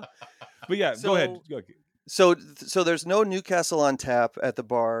 But yeah, go ahead. So there's no Newcastle on tap at the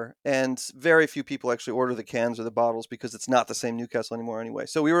bar, and very few people actually order the cans or the bottles because it's not the same Newcastle anymore anyway.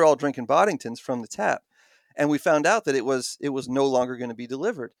 So we were all drinking Boddingtons from the tap, and we found out that it was no longer going to be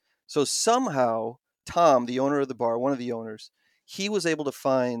delivered. So somehow Tom, the owner of the bar, one of the owners, he was able to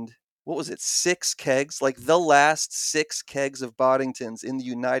find, 6 kegs, like the last 6 kegs of Boddingtons in the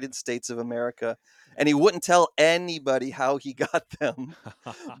United States of America. And he wouldn't tell anybody how he got them.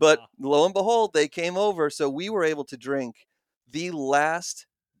 But lo and behold, they came over. So we were able to drink the last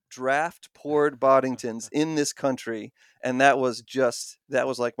draft poured Boddingtons in this country. And that was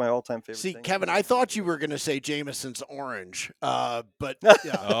like my all-time favorite thing. See, Kevin, I thought you were going to say Jameson's Orange. But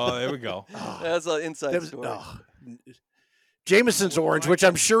yeah. Oh, there we go. That's an inside story. Jameson's Orange, which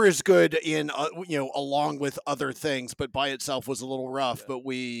I'm sure is good in along with other things, but by itself was a little rough. But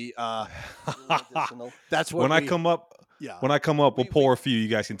we that's what when I come up. Yeah. When I come up, we'll pour a few. You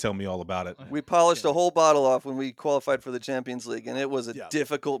guys can tell me all about it. We polished a whole bottle off when we qualified for the Champions League, and it was a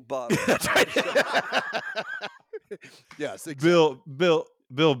difficult bottle. That's right. Yes. Exactly.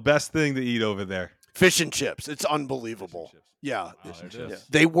 Bill, best thing to eat over there. Fish and chips. It's unbelievable. Yeah. it Yeah. is.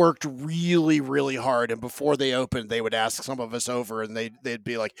 They worked really, really hard, and before they opened, they would ask some of us over, and they'd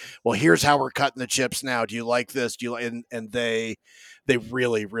be like, "Well, here's how we're cutting the chips now. Do you like this? Do you like?" And they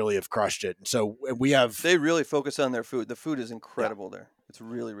really, really have crushed it. And so we have They really focus on their food. The food is incredible there. It's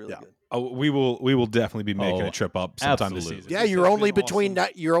really, really Yeah. good. Oh, we will definitely be making Oh, a trip up sometime this absolutely. season. yeah. This You're has only been between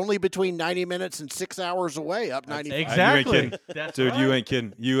awesome. you're only between 90 minutes and 6 hours away. Up 90. Exactly. You ain't kidding. That's Dude, right. you ain't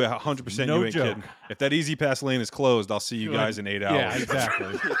kidding. You 100%. No you ain't joke. kidding. If that Easy Pass lane is closed, I'll see you Good. guys in 8 hours. Yeah,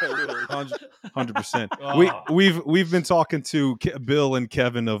 exactly. 100%. Oh. We've been talking to Bill and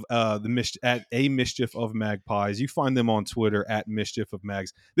Kevin of at a Mischief of Magpies. You find them on Twitter at Mischief of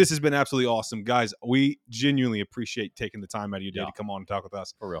Mags. This has been absolutely awesome, guys. We genuinely appreciate taking the time out of your day Yeah. to come on and talk with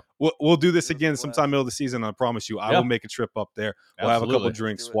us. For real. We'll do this It was a again blast. sometime middle of the season. I promise you. I Yeah. will make a trip up there. We'll have a couple Absolutely.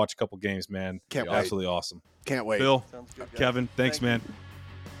 drinks, Do it. watch a couple games, man. Can't wait. Absolutely awesome. Can't wait. Bill, Sounds good, guys. Kevin, thanks, Thank you. man.